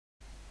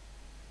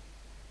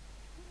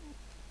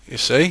You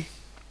see?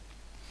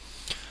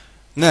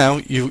 Now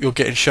you're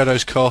getting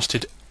shadows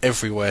casted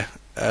everywhere.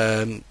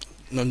 I'm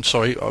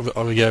sorry, I'll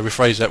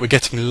rephrase that. We're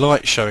getting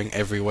light showing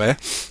everywhere,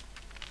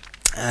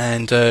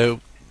 and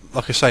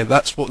like I say,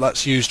 that's what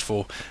that's used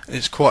for.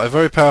 It's quite a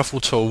very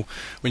powerful tool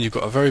when you've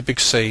got a very big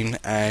scene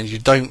and you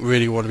don't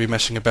really want to be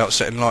messing about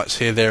setting lights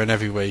here, there and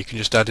everywhere. You can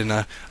just add in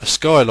a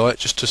skylight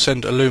just to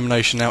send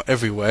illumination out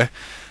everywhere,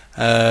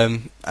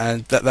 and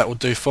that will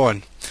do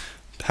fine.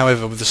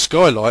 However, with the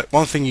skylight,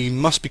 one thing you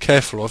must be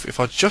careful of, if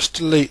I just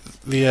delete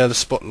the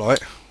spotlight,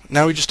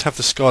 now we just have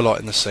the skylight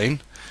in the scene,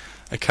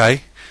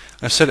 okay,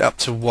 and set it up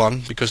to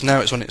 1 because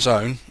now it's on its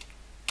own.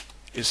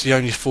 It's the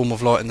only form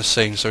of light in the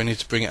scene, so we need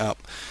to bring it up.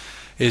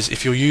 Is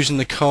if you're using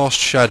the cast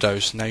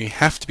shadows, now you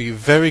have to be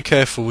very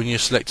careful when you're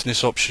selecting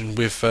this option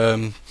with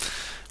the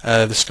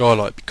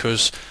skylight,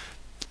 because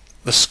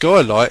the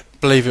skylight,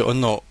 believe it or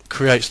not,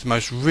 creates the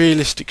most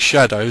realistic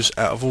shadows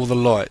out of all the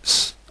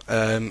lights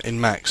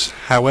in Max.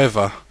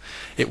 However,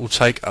 it will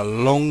take a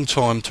long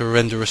time to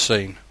render a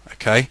scene.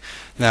 Okay,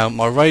 now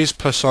my rays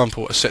per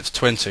sample are set to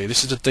 20.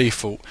 This is the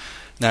default.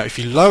 Now if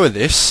you lower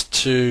this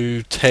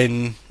to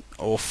 10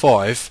 or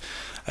 5,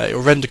 it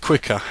will render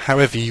quicker.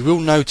 However, you will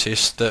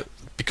notice that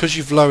because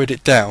you've lowered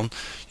it down,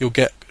 you'll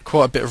get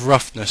quite a bit of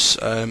roughness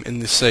in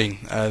the scene.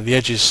 The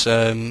edges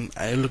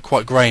look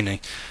quite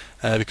grainy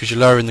because you're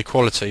lowering the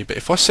quality. But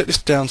if I set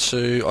this down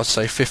to, I'd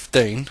say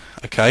 15,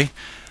 okay,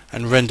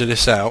 and render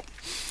this out,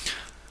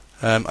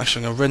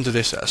 actually I'm going to render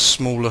this at a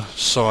smaller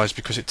size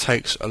because it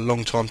takes a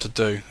long time to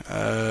do.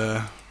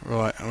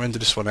 Right, I'll render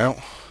this one out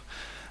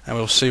and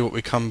we'll see what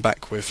we come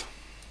back with.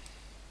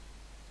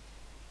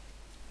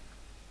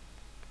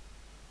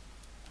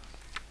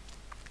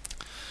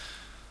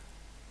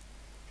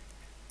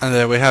 And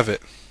there we have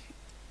it.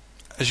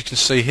 As you can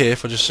see here,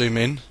 if I just zoom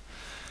in,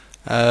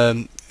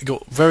 you've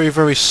got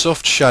very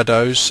soft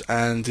shadows,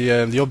 and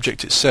the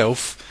object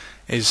itself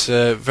is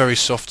very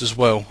soft as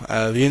well.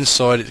 The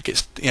inside, it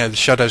gets, the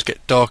shadows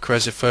get darker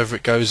as the further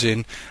it goes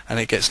in, and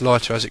it gets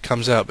lighter as it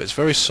comes out. But it's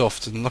very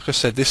soft, and like I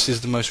said, this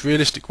is the most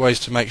realistic ways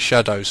to make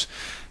shadows.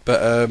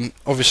 But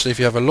obviously, if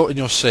you have a lot in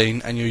your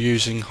scene and you're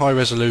using high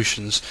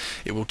resolutions,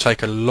 it will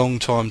take a long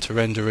time to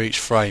render each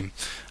frame.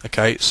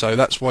 Okay, so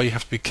that's why you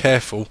have to be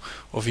careful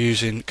of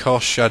using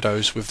cast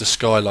shadows with the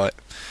skylight.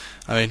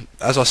 I mean,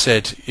 as I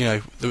said,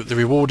 the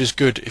reward is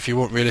good if you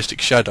want realistic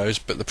shadows,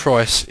 but the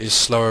price is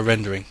slower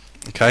rendering.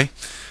 Okay,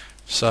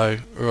 so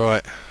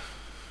right,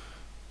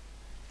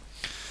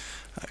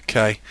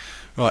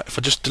 if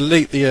I just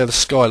delete the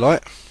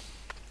skylight,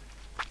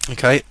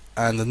 okay,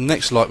 and the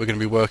next light we're going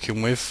to be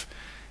working with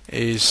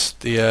is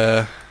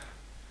the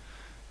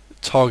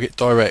target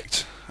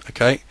direct.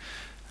 Okay,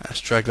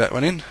 let's drag that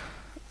one in.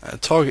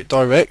 Target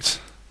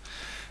direct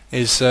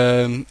is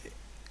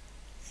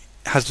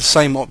has the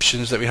same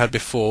options that we had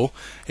before.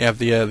 You have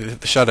the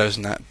shadows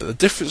and that, but the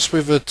difference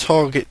with a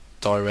target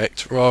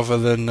direct rather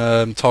than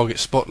target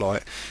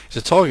spotlight is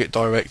a target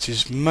direct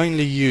is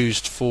mainly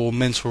used for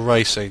mental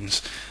ray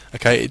scenes.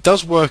 Okay, it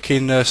does work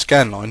in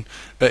Scanline,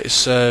 but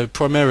it's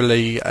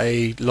primarily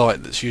a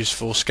light that's used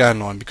for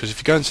Scanline, because if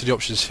you go into the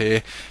options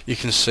here, you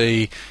can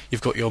see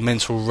you've got your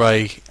mental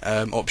ray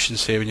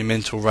options here and your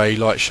mental ray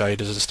light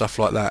shaders and stuff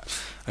like that.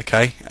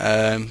 Okay,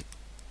 and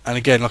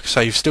again, like I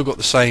say, you've still got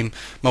the same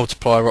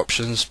multiplier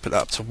options. Put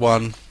that up to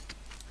 1,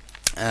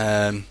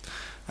 and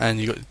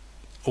you've got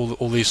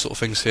all these sort of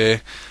things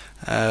here.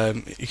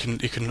 You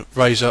can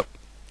raise up,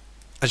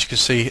 as you can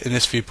see in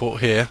this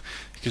viewport here.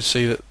 You can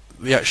see that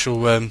the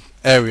actual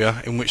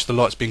area in which the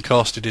light's been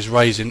casted is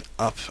raising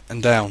up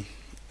and down.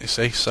 You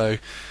see, so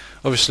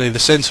obviously the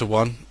centre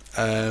one,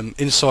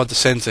 inside the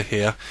centre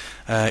here,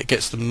 it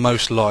gets the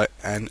most light,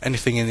 and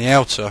anything in the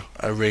outer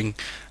ring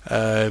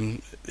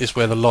is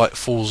where the light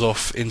falls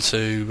off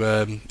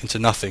into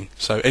nothing.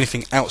 So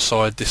anything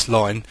outside this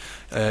line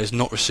is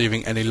not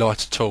receiving any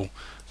light at all.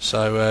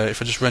 So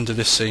if I just render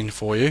this scene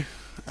for you,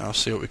 I'll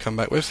see what we come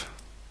back with.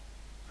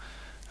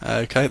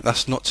 Okay,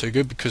 that's not too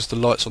good because the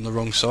light's on the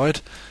wrong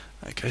side.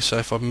 Okay, so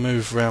if I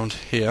move around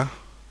here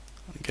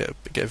and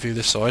get a view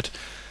this side,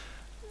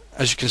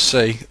 as you can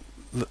see,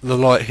 the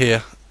light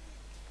here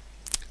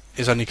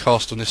is only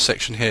cast on this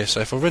section here. So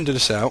if I render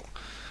this out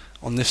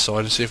on this side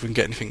and see if we can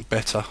get anything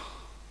better,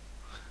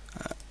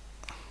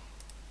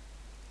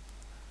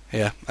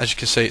 yeah, as you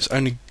can see, it's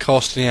only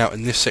casting out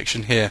in this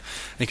section here,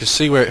 and you can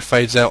see where it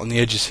fades out on the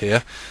edges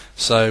here.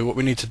 So what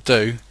we need to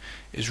do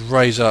is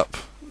raise up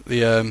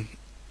the